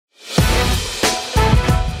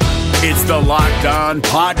It's the Locked On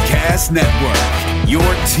Podcast Network, your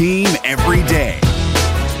team every day.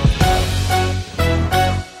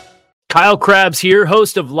 Kyle Krabs here,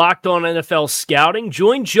 host of Locked On NFL Scouting.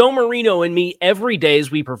 Join Joe Marino and me every day as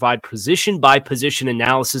we provide position-by-position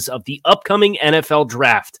analysis of the upcoming NFL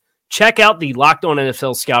Draft. Check out the Locked On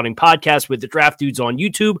NFL Scouting podcast with the Draft Dudes on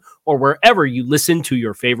YouTube or wherever you listen to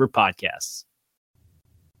your favorite podcasts.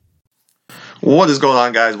 What is going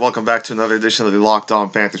on, guys? Welcome back to another edition of the Locked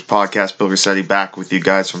On Panthers podcast. Bill Rossetti back with you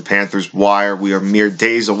guys from Panthers Wire. We are mere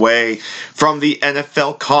days away from the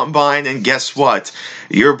NFL Combine, and guess what?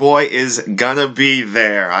 Your boy is gonna be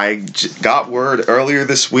there. I got word earlier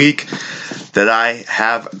this week that I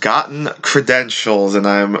have gotten credentials, and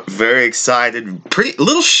I'm very excited. A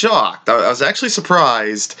little shocked. I was actually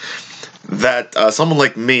surprised that someone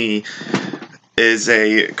like me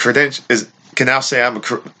can now say I'm a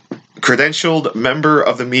credentialed member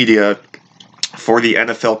of the media for the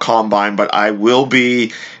NFL Combine, but I will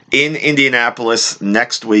be in Indianapolis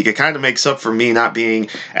next week. It kind of makes up for me not being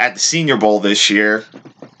at the Senior Bowl this year.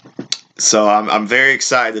 So I'm very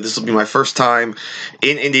excited. This will be my first time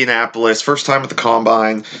in Indianapolis, first time at the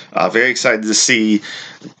Combine. Very excited to see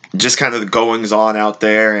just kind of the goings-on out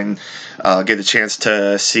there and get a chance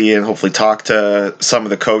to see and hopefully talk to some of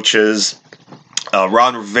the coaches.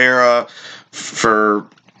 Ron Rivera, for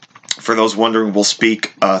those wondering, will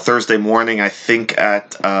speak Thursday morning, I think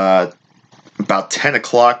at about 10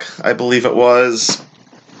 o'clock, I believe it was.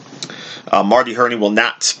 Marty Herney will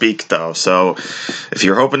not speak, though. So if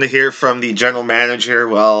you're hoping to hear from the general manager,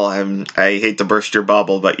 well, I hate to burst your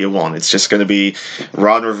bubble, but you won't. It's just going to be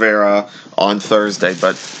Ron Rivera on Thursday.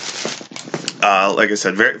 But like I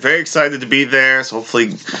said, very, very excited to be there. So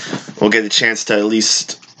hopefully we'll get a chance to at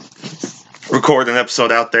least record an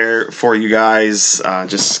episode out there for you guys,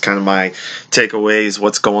 just kind of my takeaways,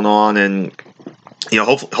 what's going on, and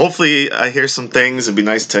hopefully I hear some things. It'd be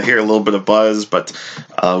nice to hear a little bit of buzz, but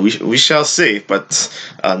we shall see. But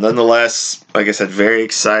nonetheless, like I said, very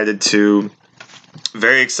excited to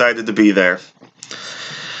be there.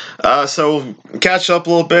 So catch up a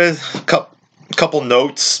little bit, couple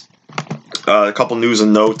notes, a couple news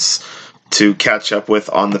and notes to catch up with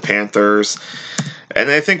on the Panthers. And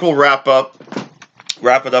I think we'll wrap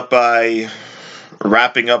it up by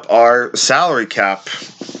wrapping up our salary cap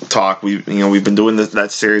talk. We've been doing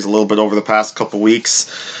that series a little bit over the past couple weeks.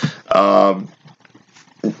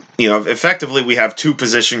 Effectively we have two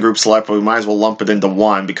position groups left, but we might as well lump it into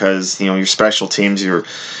one because your special teams you're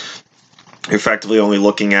effectively only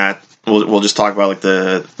looking at. We'll just talk about like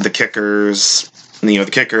the kickers. The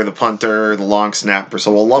kicker, the punter, the long snapper.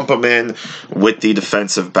 So we'll lump them in with the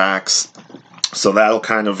defensive backs. So that'll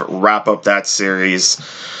kind of wrap up that series.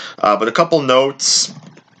 But a couple notes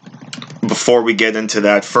before we get into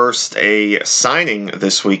that. First, a signing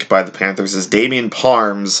this week by the Panthers is Damian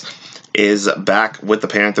Parms is back with the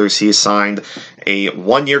Panthers. He has signed a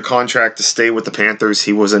one-year contract to stay with the Panthers.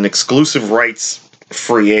 He was an exclusive rights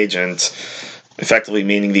free agent, effectively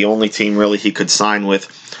meaning the only team really he could sign with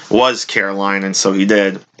was Carolina, and so he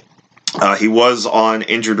did. He was on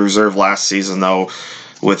injured reserve last season, though,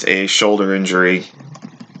 with a shoulder injury.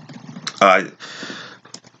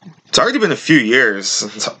 It's already been a few years.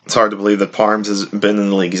 It's hard to believe that Parms has been in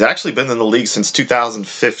the league. He's actually been in the league since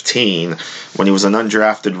 2015 when he was an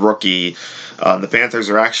undrafted rookie. The Panthers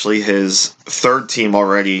are actually his third team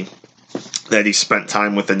already that he spent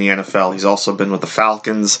time with in the NFL. He's also been with the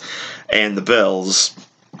Falcons and the Bills.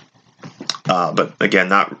 But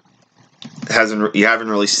again, you haven't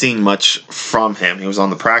really seen much from him. He was on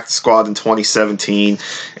the practice squad in 2017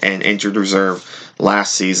 and injured reserve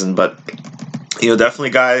last season. But definitely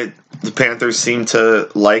a guy the Panthers seem to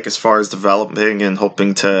like as far as developing and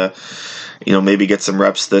hoping to maybe get some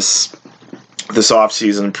reps this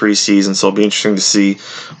offseason and preseason. So it'll be interesting to see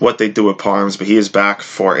what they do with Parms. But he is back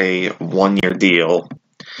for a one-year deal.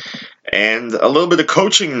 And a little bit of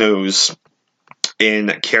coaching news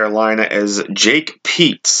in Carolina as Jake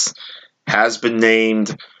Peetz has been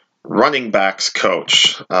named running backs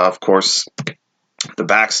coach. Of course, the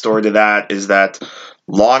backstory to that is that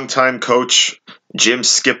longtime coach Jim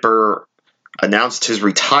Skipper announced his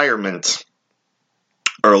retirement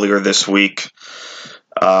earlier this week.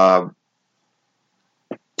 He had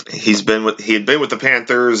been with the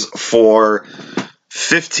Panthers for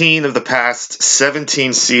 15 of the past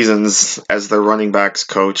 17 seasons as their running backs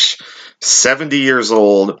coach. 70 years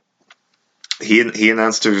old. He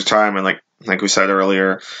announced his retirement, like we said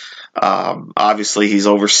earlier. Obviously, he's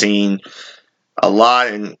overseen a lot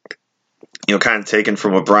and kind of taken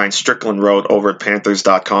from what Brian Strickland wrote over at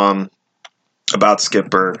Panthers.com about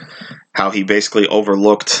Skipper, how he basically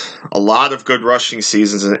overlooked a lot of good rushing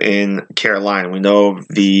seasons in Carolina. We know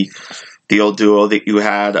the old duo that you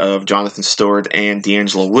had of Jonathan Stewart and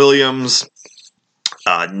D'Angelo Williams,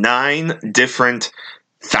 9 different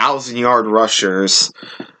 1,000-yard rushers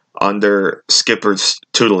under Skipper's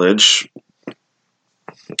tutelage,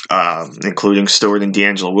 including Stewart and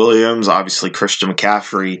D'Angelo Williams, obviously Christian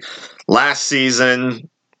McCaffrey last season.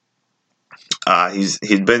 He's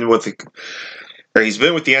been with the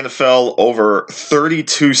NFL over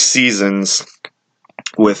 32 seasons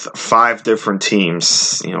with 5 different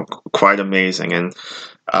teams. Quite amazing. And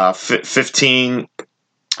 15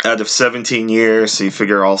 out of 17 years. So you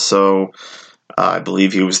figure also, I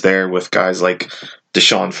believe he was there with guys like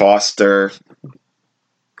Deshaun Foster.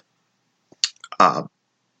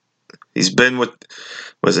 He's been with,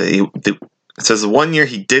 it says the 1 year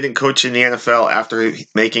he didn't coach in the NFL after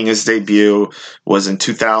making his debut was in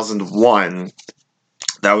 2001.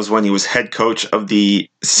 That was when he was head coach of the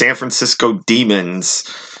San Francisco Demons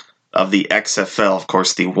of the XFL. Of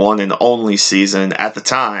course, the one and only season at the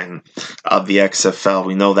time of the XFL.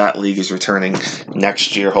 We know that league is returning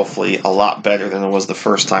next year, hopefully a lot better than it was the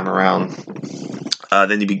first time around.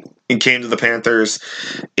 Then he came to the Panthers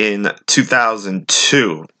in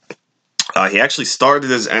 2002. He actually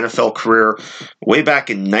started his NFL career way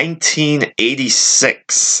back in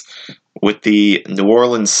 1986 with the New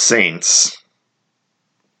Orleans Saints.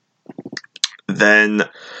 Then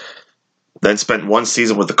spent 1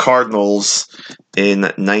 season with the Cardinals in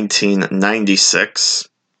 1996,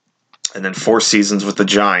 and then 4 seasons with the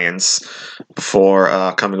Giants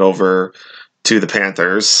before coming over to the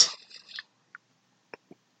Panthers.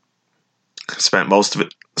 Spent most of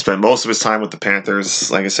his time with the Panthers.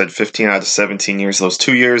 Like I said, 15 out of 17 years. Those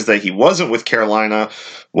 2 years that he wasn't with Carolina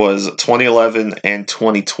was 2011 and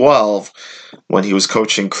 2012 when he was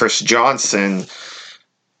coaching Chris Johnson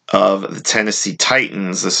of the Tennessee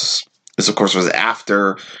Titans. This of course was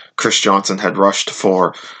after Chris Johnson had rushed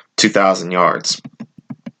for 2,000 yards.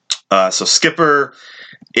 So Skipper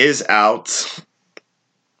is out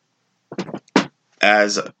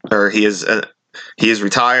he is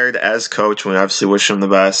retired as coach. We obviously wish him the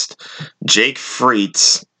best. Jake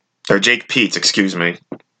Peetz, excuse me.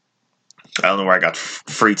 I don't know where I got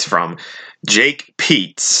Freitz from. Jake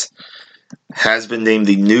Peetz has been named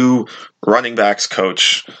the new running backs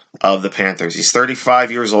coach of the Panthers. He's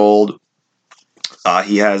 35 years old.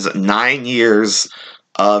 He has 9 years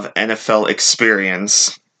of NFL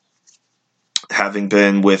experience, having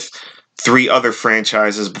been with 3 other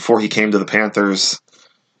franchises before he came to the Panthers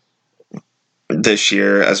this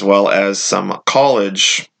year, as well as some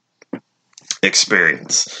college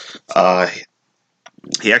experience.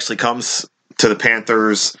 He actually comes to the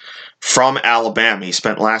Panthers from Alabama. He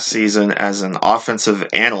spent last season as an offensive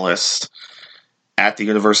analyst at the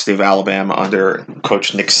University of Alabama under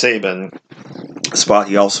Coach Nick Saban, a spot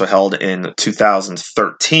he also held in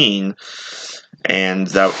 2013. And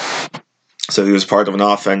so he was part of an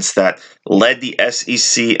offense that led the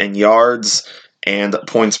SEC in yards and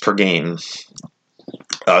points per game.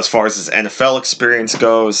 As far as his NFL experience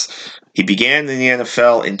goes, he began in the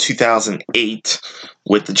NFL in 2008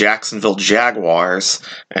 with the Jacksonville Jaguars,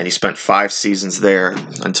 and he spent 5 seasons there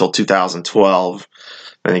until 2012.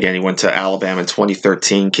 And again, he went to Alabama in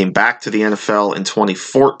 2013, came back to the NFL in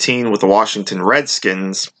 2014 with the Washington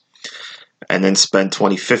Redskins, and then spent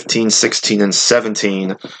 2015, 16, and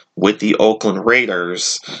 17 with the Oakland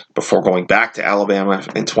Raiders before going back to Alabama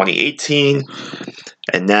in 2018.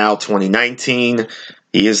 And now 2019,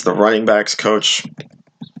 he is the running backs coach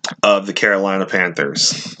of the Carolina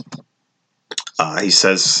Panthers. He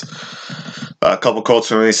says, a couple quotes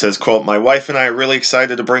from him. He says, quote, "My wife and I are really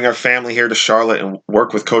excited to bring our family here to Charlotte and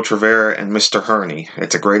work with Coach Rivera and Mr. Hurney.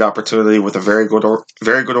 It's a great opportunity with a very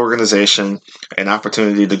good organization, an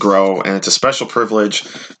opportunity to grow, and it's a special privilege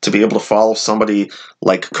to be able to follow somebody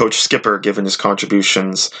like Coach Skipper given his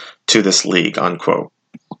contributions to this league," unquote.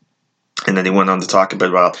 And then he went on to talk a bit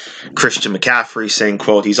about Christian McCaffrey, saying,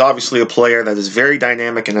 quote, "He's obviously a player that is very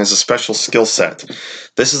dynamic and has a special skill set.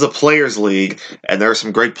 This is a players' league, and there are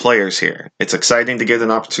some great players here. It's exciting to get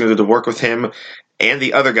an opportunity to work with him and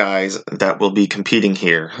the other guys that will be competing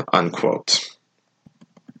here," unquote.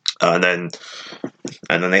 And then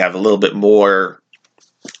they have a little bit more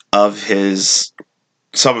of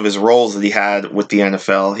some of his roles that he had with the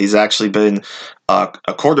NFL. He's actually been a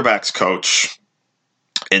quarterbacks coach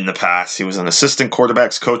in the past. He was an assistant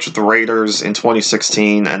quarterbacks coach with the Raiders in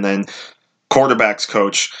 2016, and then quarterbacks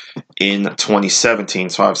coach in 2017.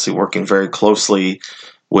 So obviously working very closely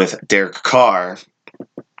with Derek Carr.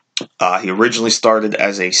 He originally started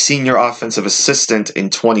as a senior offensive assistant in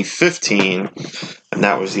 2015, and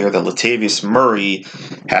that was the year that Latavius Murray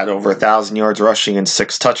had over 1,000 yards rushing and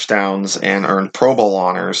 6 touchdowns and earned Pro Bowl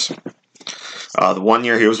honors. The 1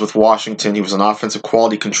 year he was with Washington, he was an offensive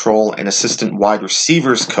quality control and assistant wide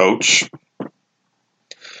receivers coach.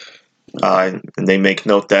 And they make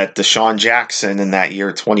note that Deshaun Jackson in that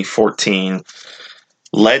year, 2014,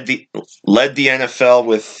 led the NFL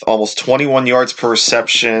with almost 21 yards per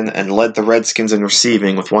reception and led the Redskins in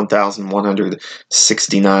receiving with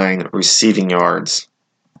 1,169 receiving yards.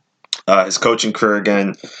 His coaching career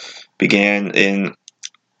again began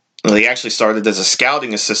he actually started as a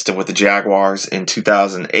scouting assistant with the Jaguars in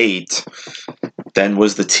 2008, then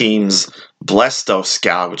was the team's Blesto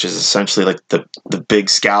scout, which is essentially like the big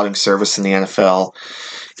scouting service in the NFL.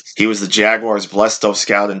 He was the Jaguars' Blesto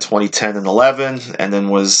scout in 2010 and 11, and then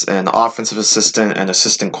was an offensive assistant and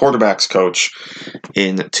assistant quarterbacks coach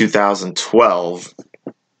in 2012.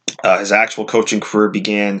 His actual coaching career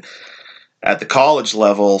began at the college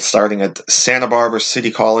level, starting at Santa Barbara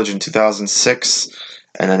City College in 2006,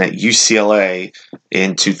 and then at UCLA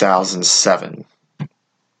in 2007.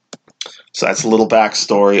 So that's a little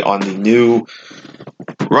backstory on the new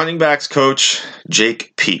running backs coach,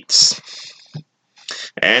 Jake Peetz.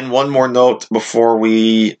 And one more note before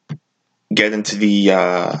we get into the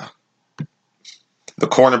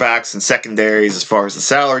cornerbacks and secondaries as far as the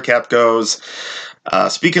salary cap goes.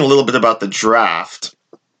 Speaking a little bit about the draft,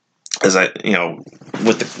 with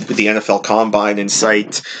the NFL Combine in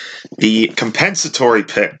sight, the compensatory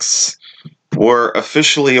picks were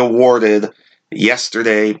officially awarded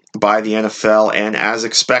yesterday by the NFL, and as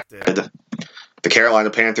expected, the Carolina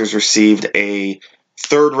Panthers received a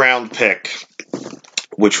third-round pick,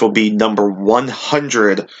 which will be number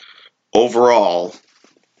 100 overall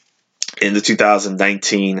in the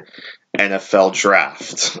 2019 NFL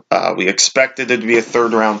Draft. We expected it to be a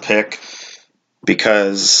third-round pick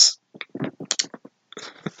because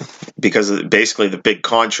of basically the big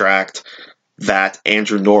contract that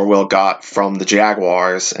Andrew Norwell got from the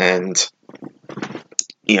Jaguars, and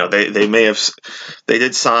they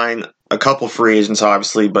did sign a couple free agents,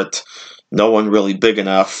 obviously, but no one really big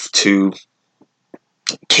enough to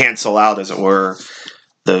cancel out, as it were,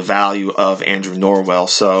 the value of Andrew Norwell.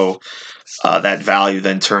 So that value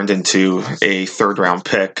then turned into a third-round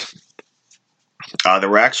pick. There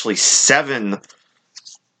were actually 7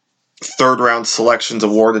 third-round selections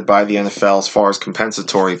awarded by the NFL as far as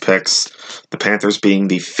compensatory picks, the Panthers being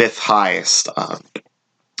the 5th highest.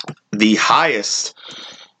 The highest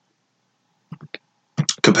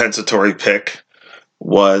compensatory pick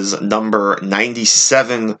was number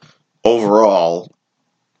 97 overall.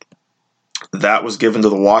 That was given to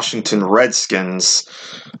the Washington Redskins.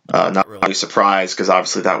 Not really surprised, because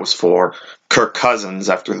obviously that was for Kirk Cousins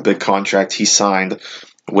after the big contract he signed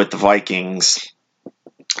with the Vikings.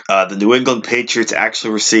 The New England Patriots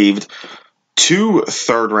actually received 2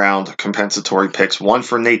 third-round compensatory picks, one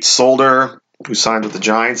for Nate Solder, who signed with the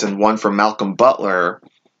Giants, and one for Malcolm Butler,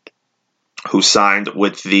 who signed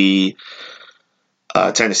with the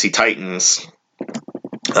Tennessee Titans.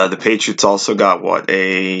 The Patriots also got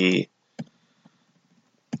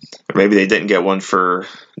maybe they didn't get one for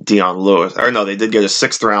Dion Lewis. Or no, they did get a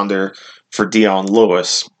 6th rounder for Dion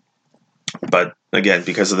Lewis. But again,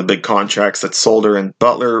 because of the big contracts that Solder and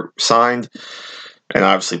Butler signed, and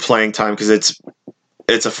obviously playing time, because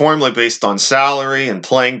it's a formula based on salary and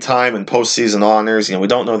playing time and postseason honors. We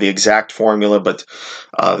don't know the exact formula, but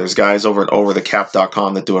there's guys over at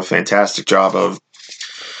overthecap.com that do a fantastic job of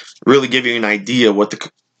really giving you an idea what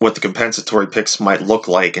the compensatory picks might look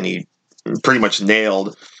like, and he pretty much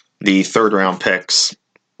nailed the third-round picks,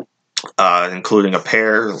 including a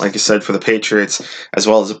pair, like I said, for the Patriots, as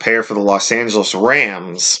well as a pair for the Los Angeles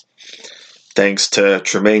Rams, thanks to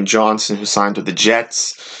Tremaine Johnson, who signed with the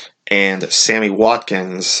Jets, and Sammy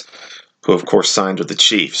Watkins, who, of course, signed with the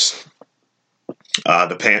Chiefs.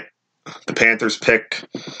 The Panthers pick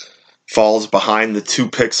falls behind the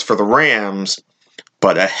 2 picks for the Rams,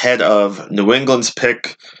 but ahead of New England's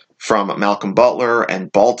pick from Malcolm Butler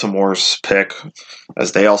and Baltimore's pick,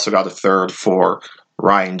 as they also got a third for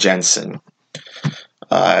Ryan Jensen.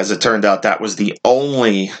 As it turned out, that was the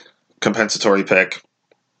only compensatory pick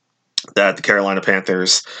that the Carolina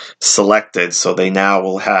Panthers selected, so they now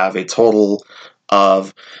will have a total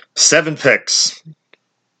of 7 picks,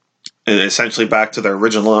 essentially back to their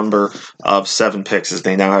original number of 7 picks, as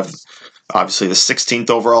they now have obviously the 16th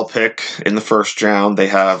overall pick in the first round. They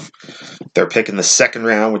have their pick in the second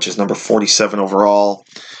round, which is number 47 overall.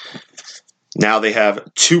 Now they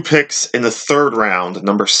have 2 picks in the third round,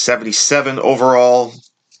 number 77 overall,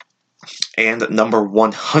 and number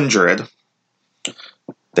 100.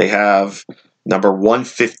 They have number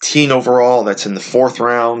 115 overall, that's in the 4th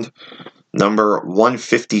round. Number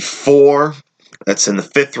 154, that's in the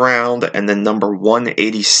 5th round. And then number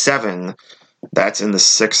 187, that's in the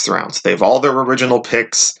 6th round. So they have all their original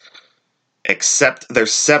picks except their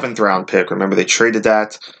 7th round pick. Remember, they traded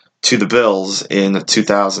that to the Bills in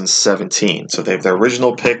 2017. So they have their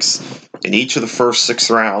original picks in each of the first 6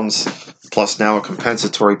 rounds, plus now a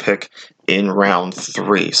compensatory pick in round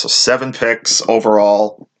 3. So 7 picks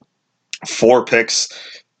overall, 4 picks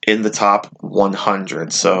in the top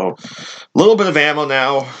 100. So a little bit of ammo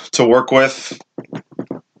now to work with.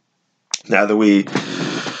 Now that we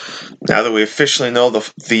officially know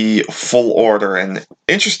the full order, and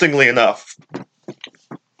interestingly enough,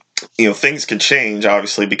 things can change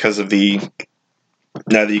obviously because of now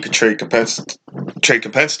that you can trade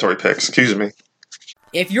compensatory picks. Excuse me.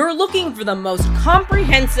 If you're looking for the most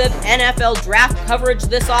comprehensive NFL draft coverage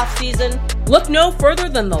this offseason, look no further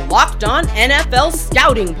than the Locked On NFL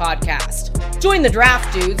Scouting Podcast. Join the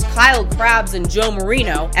draft dudes, Kyle Krabs and Joe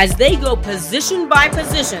Marino, as they go position by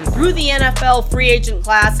position through the NFL free agent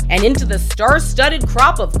class and into the star-studded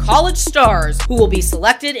crop of college stars who will be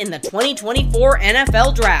selected in the 2024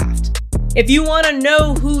 NFL Draft. If you want to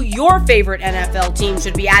know who your favorite NFL team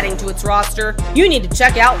should be adding to its roster, you need to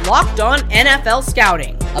check out Locked On NFL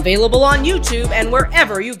Scouting, available on YouTube and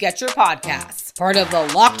wherever you get your podcasts. Part of the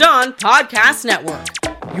Locked On Podcast Network,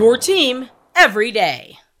 your team every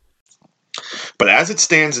day. But as it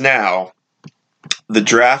stands now, the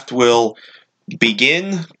draft will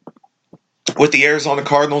begin with the Arizona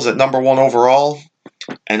Cardinals at number 1 overall,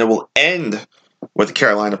 and it will end with the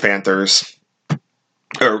Carolina Panthers.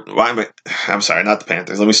 I'm sorry, not the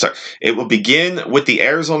Panthers. Let me start. It will begin with the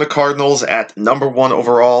Arizona Cardinals at number 1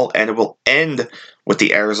 overall, and it will end with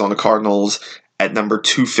the Arizona Cardinals at number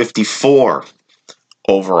 254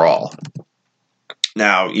 overall.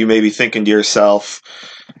 Now, you may be thinking to yourself,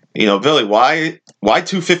 Billy, why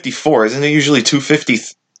 254? Isn't it usually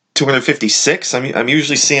 256? I'm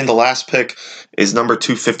usually seeing the last pick is number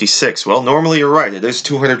 256. Well, normally you're right. It is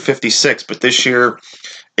 256, but this year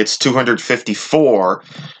it's 254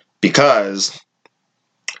 because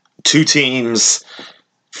 2 teams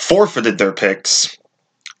forfeited their picks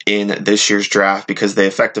in this year's draft because they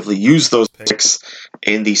effectively used those picks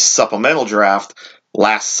in the supplemental draft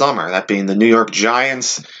last summer, that being the New York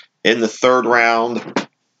Giants in the 3rd round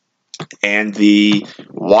and the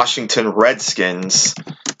Washington Redskins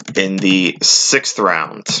in the 6th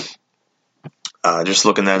round. Just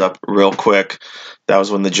looking that up real quick. That was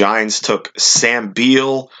when the Giants took Sam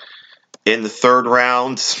Beal in the 3rd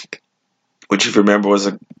round, which, if you remember, was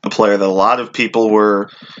a player that a lot of people were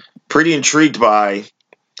pretty intrigued by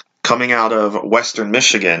coming out of Western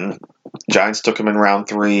Michigan. Giants took him in round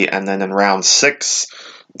 3, and then in round 6,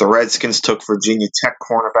 the Redskins took Virginia Tech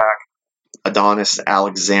cornerback Adonis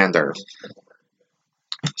Alexander.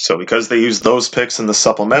 So because they used those picks in the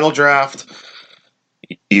supplemental draft,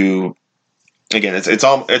 it's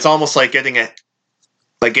almost like getting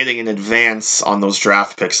an advance on those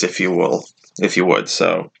draft picks, if you would.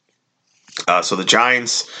 So the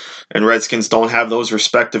Giants and Redskins don't have those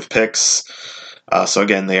respective picks. So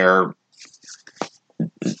again, they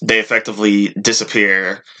effectively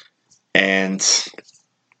disappear and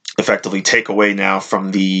effectively take away now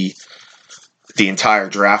from the entire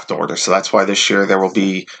draft order. So that's why this year there will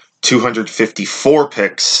be 254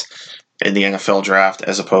 picks in the NFL draft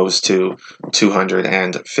as opposed to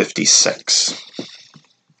 256.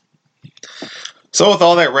 So with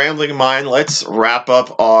all that rambling in mind, let's wrap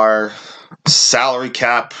up our salary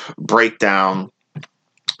cap breakdown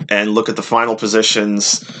and look at the final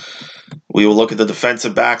positions. We will look at the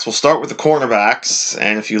defensive backs. We'll start with the cornerbacks,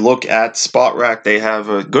 and if you look at SpotRack, they have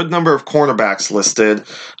a good number of cornerbacks listed,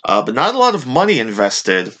 but not a lot of money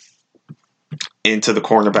invested into the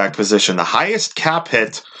cornerback position. The highest cap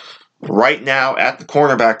hit right now at the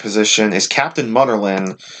cornerback position is Captain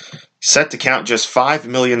Mutterlin, set to count just $5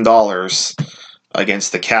 million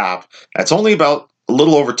against the cap. That's only about a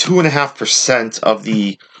little over 2.5% of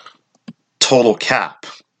the total cap.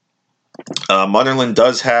 Mutterlin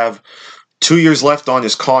does have 2 years left on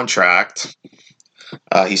his contract.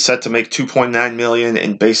 He's set to make $2.9 million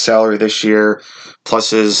in base salary this year, plus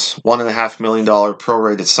his $1.5 million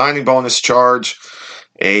prorated signing bonus charge,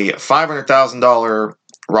 a $500,000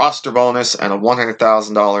 roster bonus, and a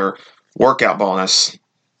 $100,000 workout bonus.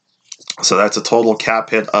 So that's a total cap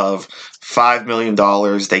hit of $5 million.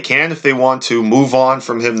 They can, if they want to, move on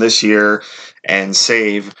from him this year and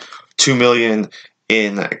save $2 million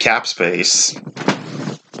in cap space.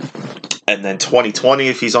 And then 2020,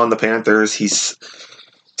 if he's on the Panthers, he's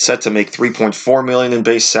set to make $3.4 million in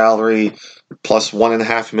base salary, plus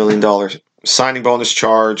 $1.5 million signing bonus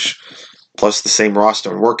charge, plus the same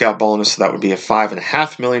roster and workout bonus. So that would be a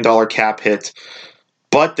 $5.5 million cap hit.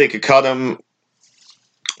 But they could cut him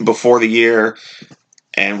before the year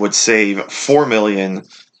and would save $4 million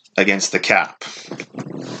against the cap.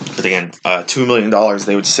 But again, $2 million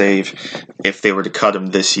they would save if they were to cut him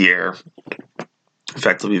this year,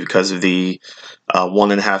 effectively because of the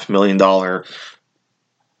 $1.5 million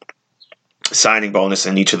signing bonus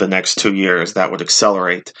in each of the next 2 years. That would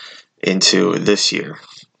accelerate into this year.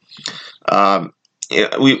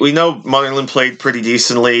 We know Munnerlyn played pretty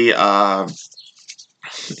decently.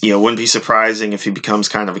 Wouldn't be surprising if he becomes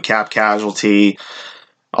kind of a cap casualty.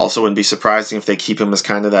 Also wouldn't be surprising if they keep him as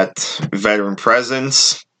kind of that veteran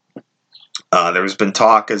presence. There's been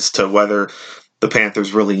talk as to whether the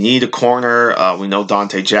Panthers really need a corner. We know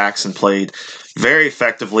Dante Jackson played very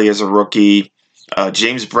effectively as a rookie.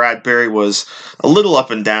 James Bradbury was a little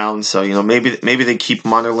up and down, so maybe they keep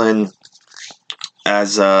Munnerlyn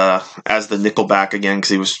as the nickelback again because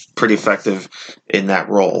he was pretty effective in that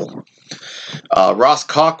role. Ross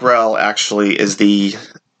Cockrell actually is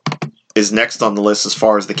next on the list as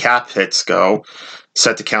far as the cap hits go,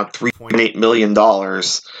 set to count $3.8 million,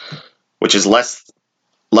 which is less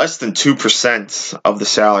than 2% of the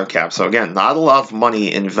salary cap. So again, not a lot of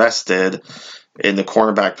money invested in the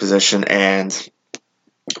cornerback position, and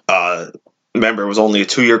remember, it was only a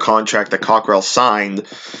 2-year contract that Cockrell signed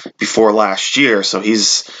before last year, so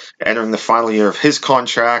he's entering the final year of his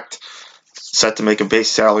contract, set to make a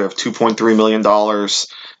base salary of $2.3 million,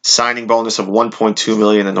 signing bonus of $1.2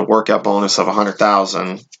 million, and a workout bonus of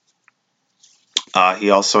 $100,000. He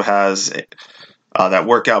also has that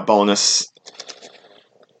workout bonus.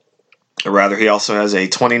 Or rather, he also has a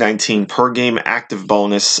 2019 per game active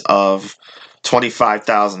bonus of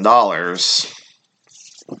 $25,000.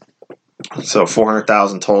 So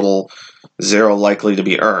 $400,000 total, zero likely to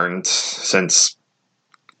be earned, since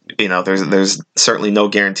there's certainly no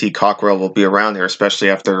guarantee Cockrell will be around here, especially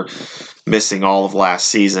after missing all of last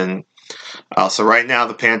season. So right now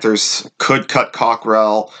the Panthers could cut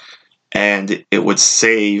Cockrell, and it would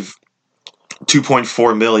save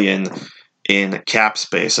 $2.4 million in cap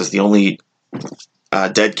space, as the only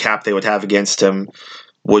dead cap they would have against him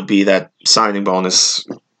would be that signing bonus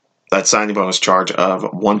charge of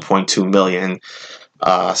 $1.2 million.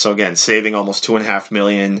 So again, saving almost $2.5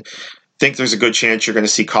 million. Think there's a good chance you're going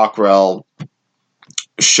to see Cockrell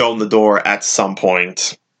shown the door at some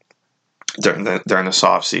point during this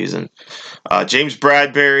offseason. James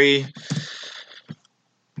Bradbury,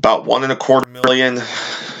 about $1.25 million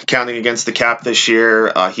counting against the cap this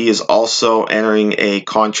year. He is also entering a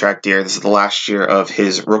contract year. This is the last year of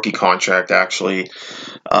his rookie contract, actually.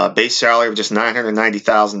 Base salary of just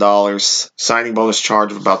 $990,000. Signing bonus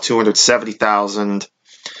charge of about $270,000.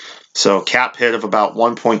 So cap hit of about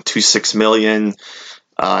 $1.26 million.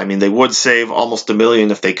 They would save almost $1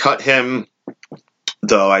 million if they cut him,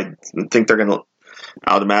 though I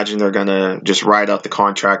would imagine they're going to just ride out the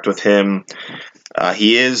contract with him.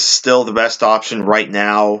 He is still the best option right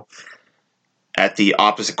now at the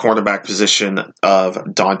opposite cornerback position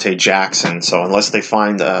of Dante Jackson. So unless they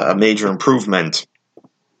find a major improvement,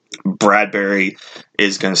 Bradbury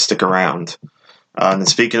is going to stick around. And then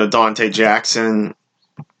speaking of Dante Jackson,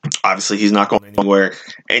 obviously he's not going anywhere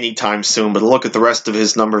anytime soon, but look at the rest of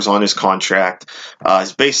his numbers on his contract.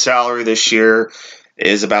 His base salary this year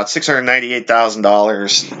is about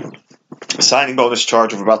 $698,000. Signing bonus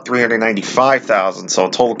charge of about $395,000, so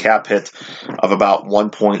a total cap hit of about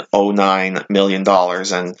 $1.09 million.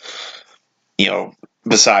 And,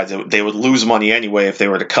 besides, they would lose money anyway if they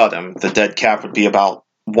were to cut him. The dead cap would be about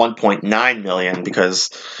 $1.9 million because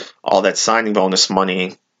all that signing bonus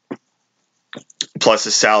money plus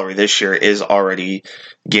his salary this year is already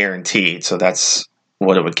guaranteed. So that's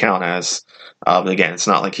what it would count as. But again, it's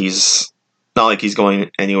not like he's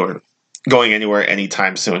going anywhere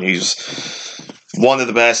anytime soon. He's one of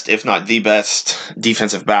the best, if not the best,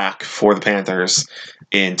 defensive back for the Panthers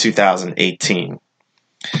in 2018.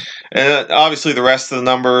 And obviously the rest of the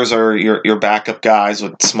numbers are your backup guys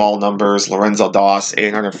with small numbers. Lorenzo Doss,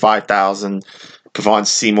 $805,000. Kevon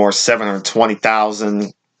Seymour,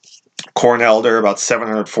 $720,000. Cornelder, about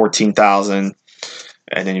 $714,000.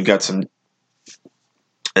 And then you've got and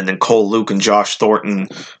then Cole Luke and Josh Thornton,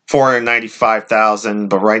 $495,000.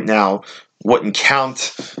 But right now, wouldn't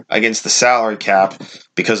count against the salary cap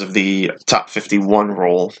because of the top 51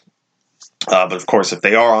 rule. But of course, if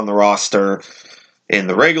they are on the roster in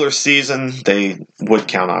the regular season, they would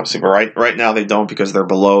count, obviously. But right now, they don't because they're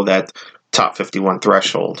below that top 51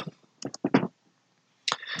 threshold.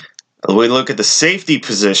 We look at the safety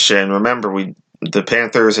position. Remember, the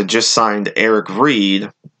Panthers had just signed Eric Reed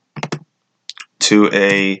to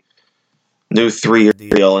a new 3-year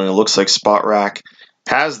deal, and it looks like Spot Rack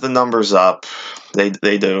has the numbers up. They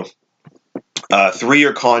do.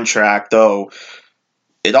 3-year contract, though.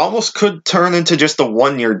 It almost could turn into just a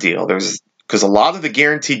 1-year deal. Because a lot of the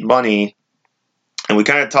guaranteed money, and we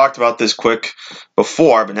kind of talked about this quick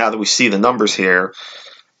before, but now that we see the numbers here,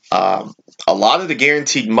 a lot of the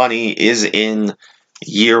guaranteed money is in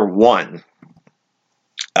year 1.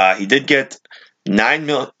 He did get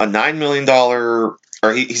 $9 million, or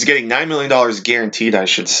he's getting $9 million guaranteed, I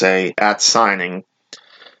should say, at signing,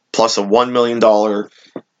 plus a $1 million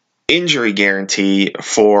injury guarantee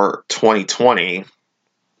for 2020.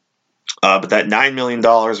 But that $9 million,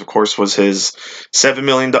 of course, was his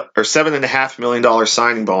 $7.5 million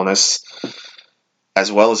signing bonus,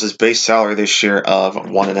 as well as his base salary this year of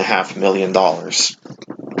 $1.5 million.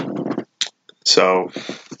 So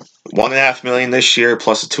 $1.5 million this year,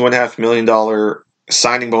 plus a $2.5 million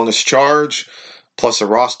signing bonus charge, plus a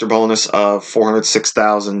roster bonus of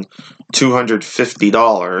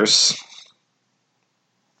 $406,250,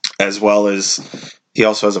 as well as he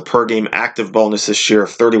also has a per-game active bonus this year of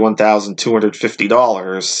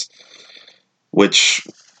 $31,250,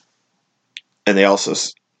 and they also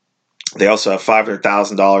have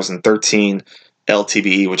 $500,000 in 13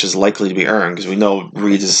 LTBE, which is likely to be earned, because we know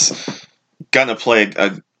Reed is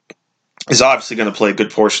obviously going to play a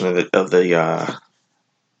good portion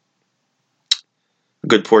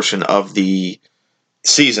of the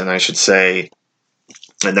season, I should say.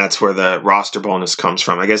 And that's where the roster bonus comes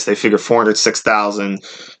from. I guess they figure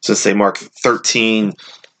 $406,000 since they mark 13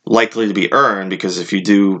 likely to be earned, because if you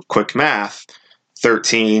do quick math,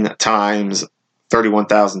 13 times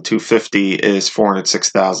 31,250 is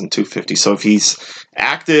 406,250. So if he's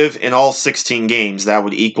active in all 16 games, that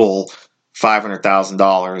would equal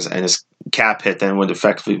 $500,000, and his cap hit then would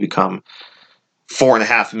effectively become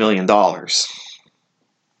 $4.5 million.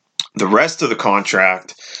 The rest of the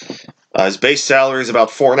contract, his base salary is about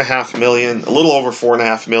 $4.5 million, a little over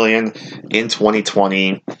 $4.5 million in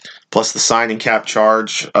 2020, plus the signing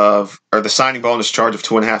the signing bonus charge of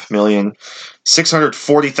 $2.5 million,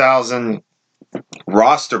 $640,000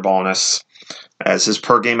 roster bonus, as his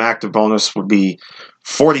per game active bonus would be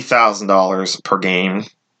 $40,000 per game.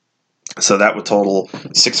 So that would total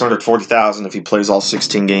 $640,000 if he plays all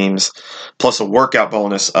 16 games, plus a workout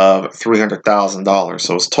bonus of $300,000.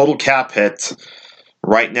 So his total cap hit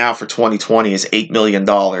right now for 2020 is $8 million,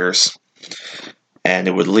 and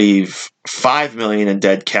it would leave $5 million in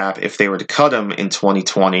dead cap if they were to cut him in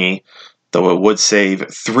 2020, though it would save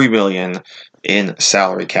 $3 million in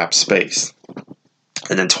salary cap space.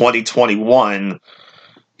 And in 2021,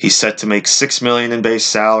 he's set to make $6 million in base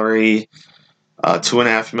salary,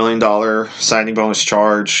 $2.5 million signing bonus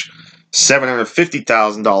charge,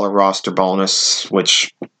 $750,000 roster bonus,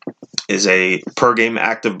 which is a per game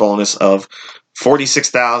active bonus of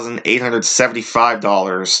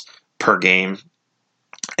 $46,875 per game,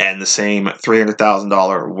 and the same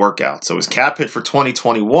 $300,000 workout. So his cap hit for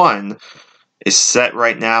 2021 is set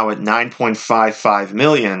right now at $9.55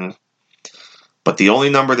 million, but the only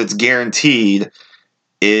number that's guaranteed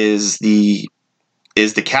is the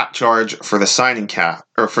cap charge for the signing cap,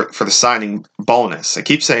 or for the signing bonus. I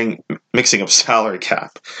keep mixing up salary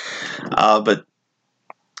cap, but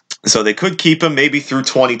so they could keep him maybe through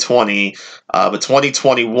 2020, but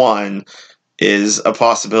 2021 is a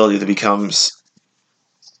possibility that becomes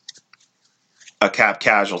a cap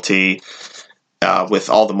casualty with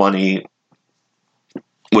all the money.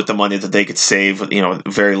 With the money that they could save,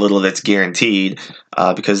 very little that's guaranteed,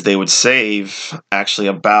 because they would save actually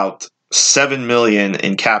about $7 million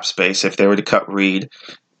in cap space if they were to cut Reed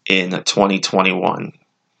in 2021.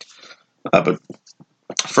 But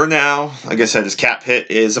for now, like I said, his cap hit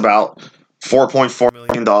is about $4.4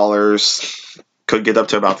 million. Could get up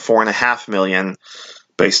to about $4.5 million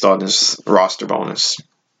based on his roster bonus.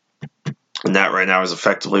 And that right now is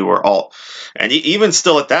effectively where and even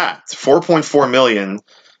still at that, $4.4 million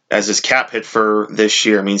as his cap hit for this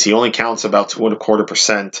year means he only counts about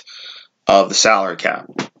 2.25% of the salary cap.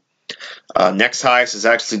 Next highest is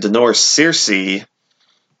actually Denoris Searcy,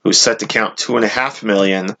 who's set to count $2.5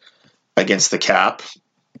 million against the cap,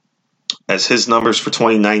 as his numbers for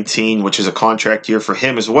 2019, which is a contract year for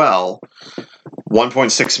him as well,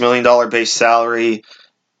 $1.6 million base salary,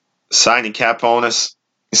 signing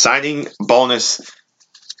bonus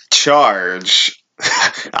charge.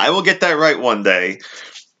 I will get that right one day.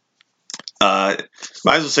 Might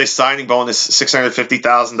as well say signing bonus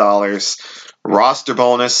 $650,000, roster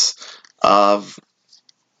bonus of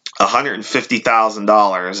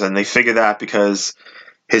 $150,000, and they figure that because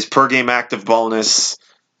his per game active bonus,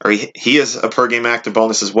 or he has a per game active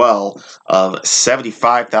bonus as well of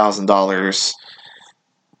 $75,000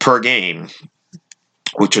 per game,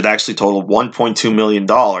 which would actually total $1.2 million.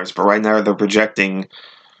 But right now they're projecting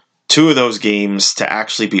 2 of those games to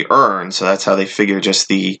actually be earned, so that's how they figure just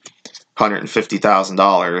the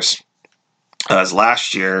 $150,000. As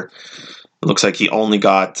last year, it looks like he only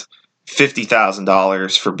got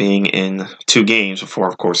 $50,000 for being in 2 games before,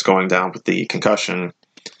 of course, going down with the concussion.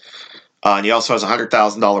 And he also has a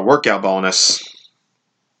 $100,000 workout bonus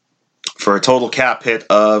for a total cap hit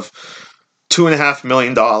of $2.5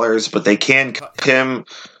 million, but they can cut him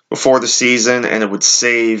before the season, and it would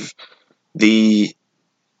save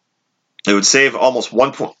almost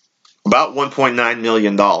about $1.9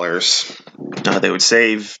 million. They would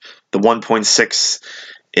save the $1.6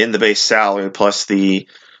 in the base salary plus the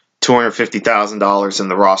 $250,000 in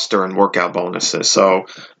the roster and workout bonuses. So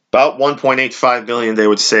about $1.85 million they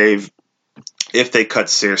would save if they cut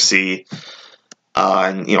Searcy.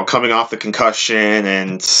 And coming off the concussion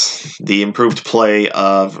and the improved play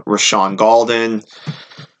of Rashawn Golden,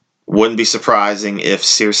 wouldn't be surprising if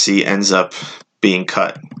Searcy ends up being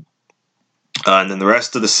cut. And then the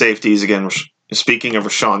rest of the safeties, again, speaking of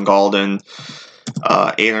Rashawn Golden,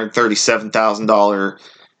 $837,000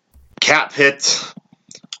 cap hit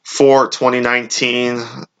for 2019.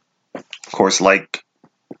 Of course, like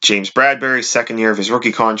James Bradbury's second year of his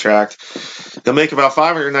rookie contract, he'll make about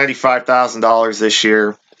 $595,000 this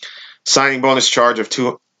year. Signing bonus charge of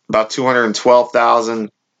about $212,000,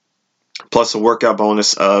 plus a workout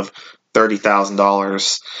bonus of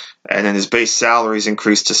 $30,000. And then his base salaries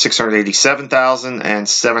increased to $687,000 and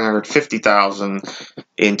 $750,000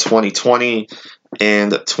 in 2020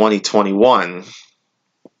 and 2021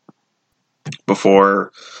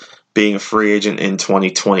 before being a free agent in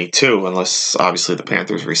 2022, unless obviously the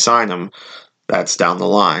Panthers re-sign him. That's down the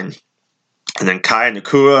line. And then Kai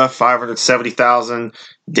Nakua, $570,000.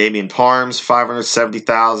 Damian Parms,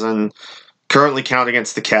 $570,000. Currently count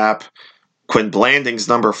against the cap. Quinn Blanding's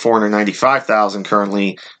number, $495,000,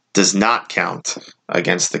 currently does not count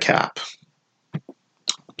against the cap.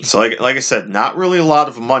 So like I said, not really a lot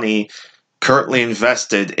of money currently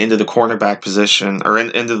invested into the cornerback position, or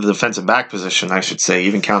into the defensive back position, I should say,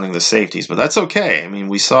 even counting the safeties. But that's okay. I mean,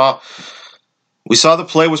 we saw the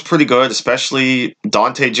play was pretty good, especially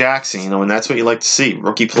Dante Jackson, and that's what you like to see.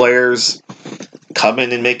 Rookie players come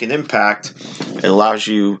in and make an impact. It allows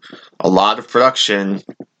you a lot of production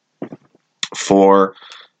for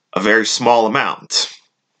a very small amount.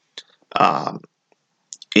 Are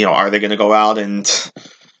they going to go out and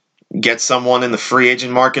get someone in the free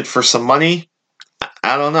agent market for some money?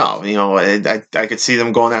 I don't know. I could see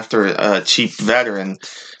them going after a cheap veteran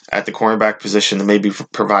at the cornerback position to maybe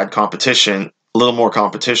provide competition, a little more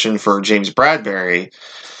competition for James Bradbury.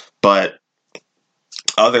 But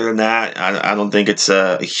other than that, I don't think it's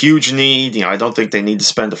a huge need. I don't think they need to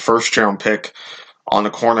spend a first-round pick on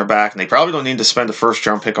a cornerback, and they probably don't need to spend a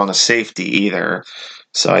first-round pick on a safety either.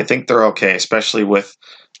 So I think they're okay, especially with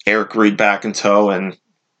Eric Reed back in tow, and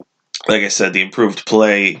like I said, the improved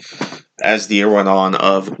play as the year went on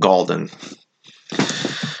of Golden.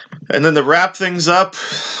 And then to wrap things up,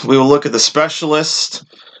 we will look at the specialist.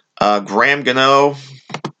 Graham Gano,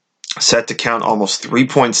 set to count almost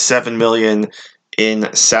 $3.7 million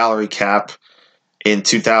in salary cap in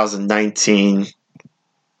 2019.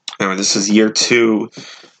 Remember, this is year 2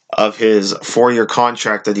 of his 4-year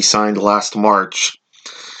contract that he signed last March.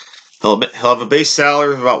 He'll have a base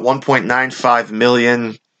salary of about $1.95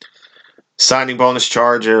 million, signing bonus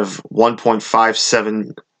charge of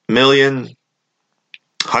 $1.57 million,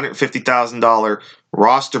 $150,000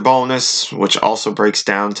 roster bonus, which also breaks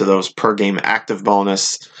down to those per game active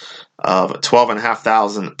bonus of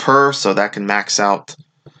 $12,500 per, so that can max out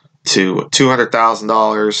to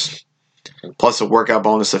 $200,000, plus a workout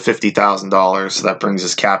bonus of $50,000, so that brings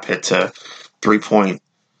his cap hit to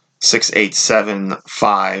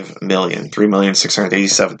 $3.6875 million,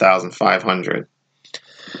 $3,687,500.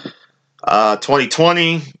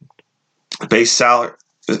 2020 base salary,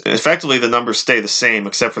 effectively the numbers stay the same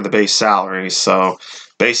except for the base salary. So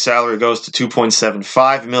base salary goes to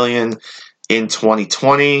 $2.75 million in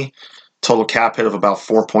 2020. Total cap hit of about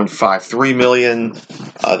 $4.53 million.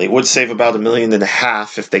 They would save about $1.5 million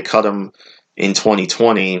if they cut him in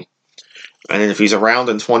 2020. And then if he's around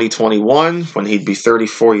in 2021, when he'd be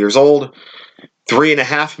 34 years old,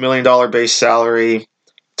 $3.5 million base salary,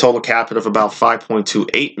 total cap hit of about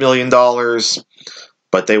 $5.28 million.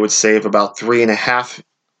 But they would save about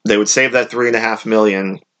 $3.5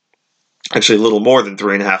 million Actually, a little more than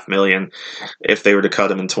 $3.5 million if they were to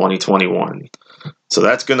cut him in 2021. So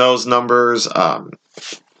that's Gano's numbers.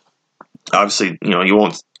 Obviously, you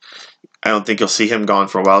won't. I don't think you'll see him gone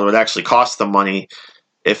for a while. It would actually cost them money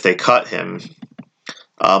if they cut him.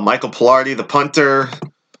 Michael Pilardi, the punter,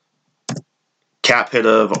 cap hit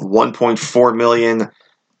of $1.4 million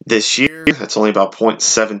this year. That's only about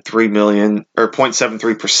 $0.73 million or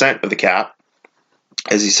 0.73% of the cap,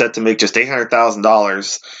 as he's set to make just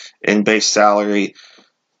 $800,000 in base salary,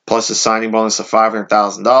 plus a signing bonus of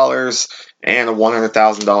 $500,000 and a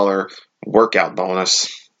 $100,000 workout bonus.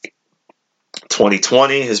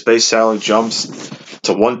 2020, his base salary jumps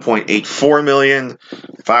to $1.84 million,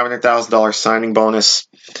 $500,000 signing bonus,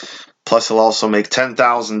 plus he'll also make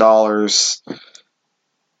 $10,000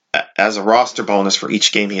 as a roster bonus for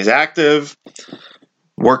each game he is active,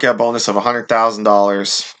 workout bonus of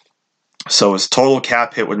 $100,000. So his total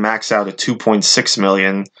cap hit would max out at $2.6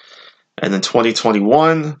 million. And then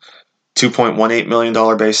 2021, $2.18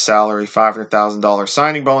 million base salary, $500,000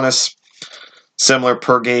 signing bonus, similar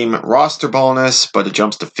per game roster bonus, but it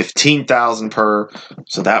jumps to $15,000 per.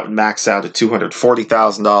 So that would max out at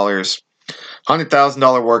 $240,000. $100,000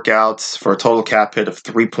 workouts for a total cap hit of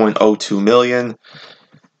 $3.02 million.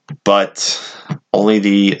 But only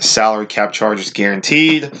the salary cap charge is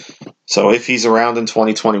guaranteed. So if he's around in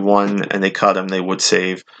 2021 and they cut him, they would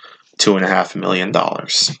save $2.5 million.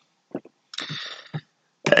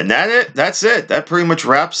 And that's it. That pretty much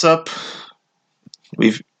wraps up.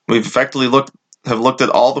 We've effectively have looked at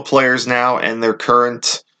all the players now and their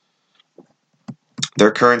current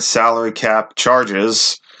salary cap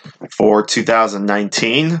charges for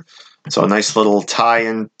 2019. So a nice little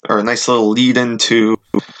tie-in, or a nice little lead-in to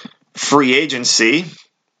free agency,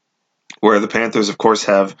 where the Panthers, of course,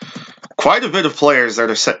 have quite a bit of players that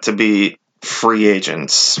are set to be free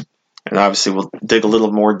agents. And obviously we'll dig a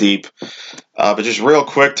little more deep. But just real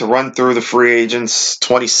quick to run through the free agents,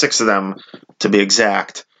 26 of them to be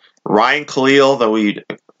exact. Ryan Khalil, though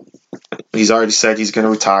he's already said he's going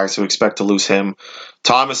to retire, so we expect to lose him.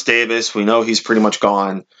 Thomas Davis, we know he's pretty much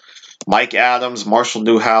gone. Mike Adams, Marshall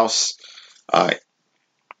Newhouse.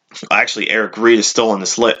 Actually, Eric Reed is still on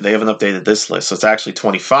this list. They haven't updated this list, so it's actually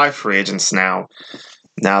 25 free agents now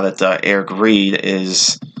that Eric Reed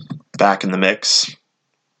is back in the mix.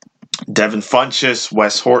 Devin Funchess,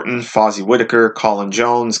 Wes Horton, Fozzie Whitaker, Colin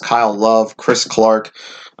Jones, Kyle Love, Chris Clark,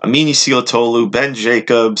 Amini Silatolu, Ben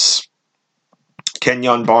Jacobs,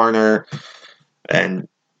 Kenyon Barner, and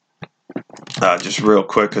just real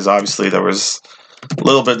quick, because obviously there was a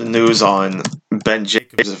little bit of news on Ben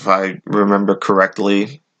Jacobs, if I remember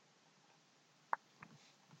correctly.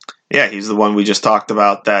 Yeah, he's the one we just talked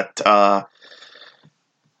about, that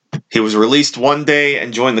he was released one day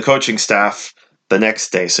and joined the coaching staff the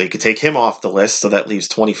next day. So you could take him off the list, so that leaves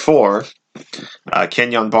 24.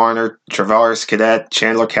 Kenyon Barner, Travaris Cadet,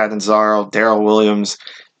 Chandler Catanzaro, Darrell Williams,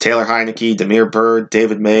 Taylor Heineke, Demir Bird,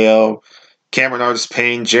 David Mayo, Cameron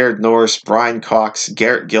Artis-Payne, Jared Norris, Brian Cox,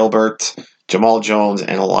 Garrett Gilbert, Jamal Jones,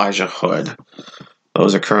 and Elijah Hood.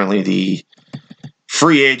 Those are currently the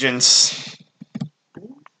free agents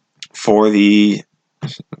for the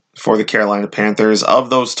Carolina Panthers. Of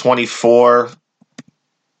those 24,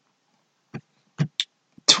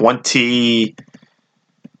 20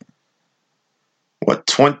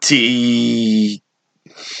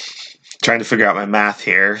 trying to figure out my math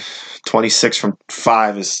here. 26 from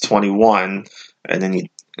 5 is 21, and then you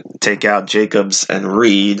take out Jacobs and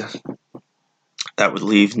Reed. That would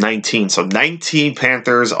leave 19. So 19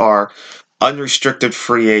 Panthers are unrestricted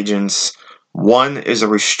free agents. 1 is a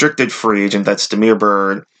restricted free agent, that's Demir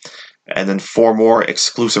Bird, and then 4 more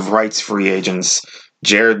exclusive rights free agents,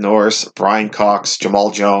 Jared Norris, Brian Cox,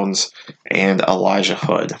 Jamal Jones, and Elijah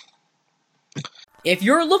Hood. If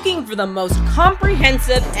you're looking for the most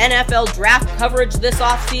comprehensive NFL draft coverage this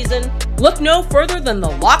offseason, look no further than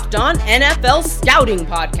the Locked On NFL Scouting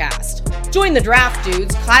Podcast. Join the draft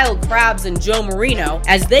dudes, Kyle Krabs and Joe Marino,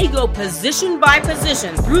 as they go position by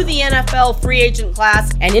position through the NFL free agent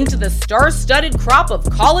class and into the star-studded crop of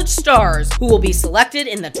college stars who will be selected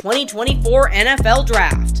in the 2024 NFL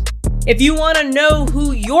Draft. If you want to know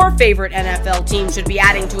who your favorite NFL team should be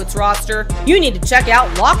adding to its roster, you need to check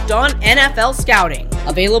out Locked On NFL Scouting,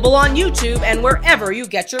 available on YouTube and wherever you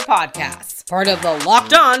get your podcasts. Part of the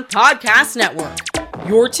Locked On Podcast Network,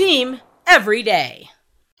 your team every day.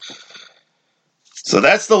 So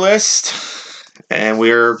that's the list, and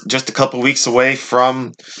we're just a couple weeks away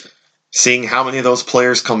from seeing how many of those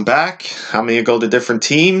players come back, how many go to different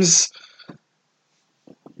teams,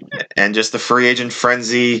 and just the free agent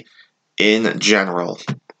frenzy in general.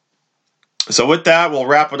 So with that, we'll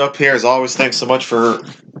wrap it up here. As always, thanks so much for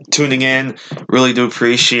tuning in. Really do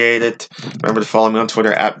appreciate it. Remember to follow me on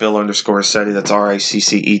Twitter at Bill_Setti. That's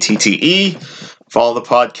RICCETTE. Follow the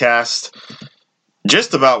podcast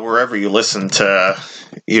just about wherever you listen to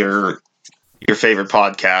your favorite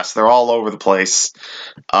podcast. They're all over the place.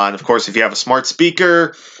 And of course, if you have a smart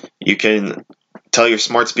speaker, you can tell your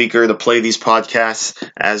smart speaker to play these podcasts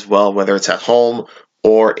as well, whether it's at home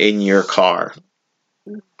or in your car.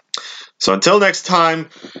 So until next time,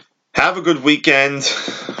 have a good weekend.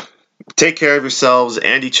 Take care of yourselves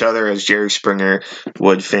and each other, as Jerry Springer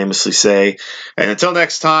would famously say. And until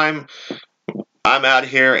next time, I'm out of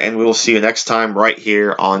here, and we will see you next time right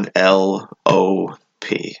here on LOP.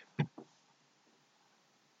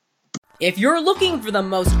 If you're looking for the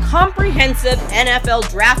most comprehensive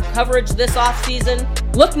NFL draft coverage this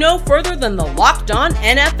offseason, look no further than the Locked On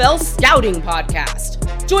NFL Scouting Podcast.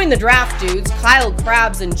 Join the draft dudes, Kyle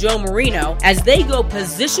Krabs and Joe Marino, as they go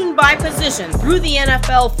position by position through the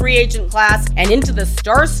NFL free agent class and into the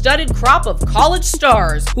star-studded crop of college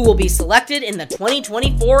stars who will be selected in the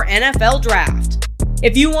 2024 NFL Draft.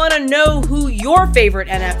 If you want to know who your favorite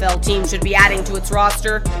NFL team should be adding to its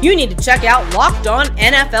roster, you need to check out Locked On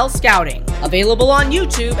NFL Scouting, available on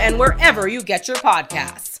YouTube and wherever you get your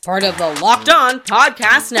podcasts. Part of the Locked On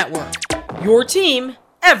Podcast Network, your team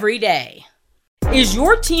every day. Is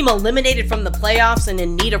your team eliminated from the playoffs and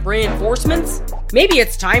in need of reinforcements? Maybe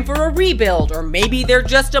it's time for a rebuild, or maybe they're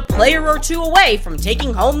just a player or two away from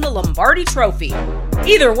taking home the Lombardi Trophy.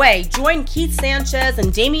 Either way, join Keith Sanchez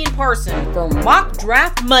and Damian Parson for Mock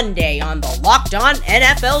Draft Monday on the Locked On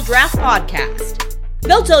NFL Draft Podcast.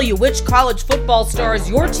 They'll tell you which college football stars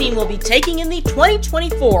your team will be taking in the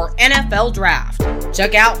 2024 NFL Draft.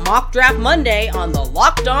 Check out Mock Draft Monday on the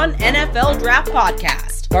Locked On NFL Draft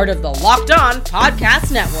Podcast, part of the Locked On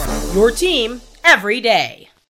Podcast Network, your team every day.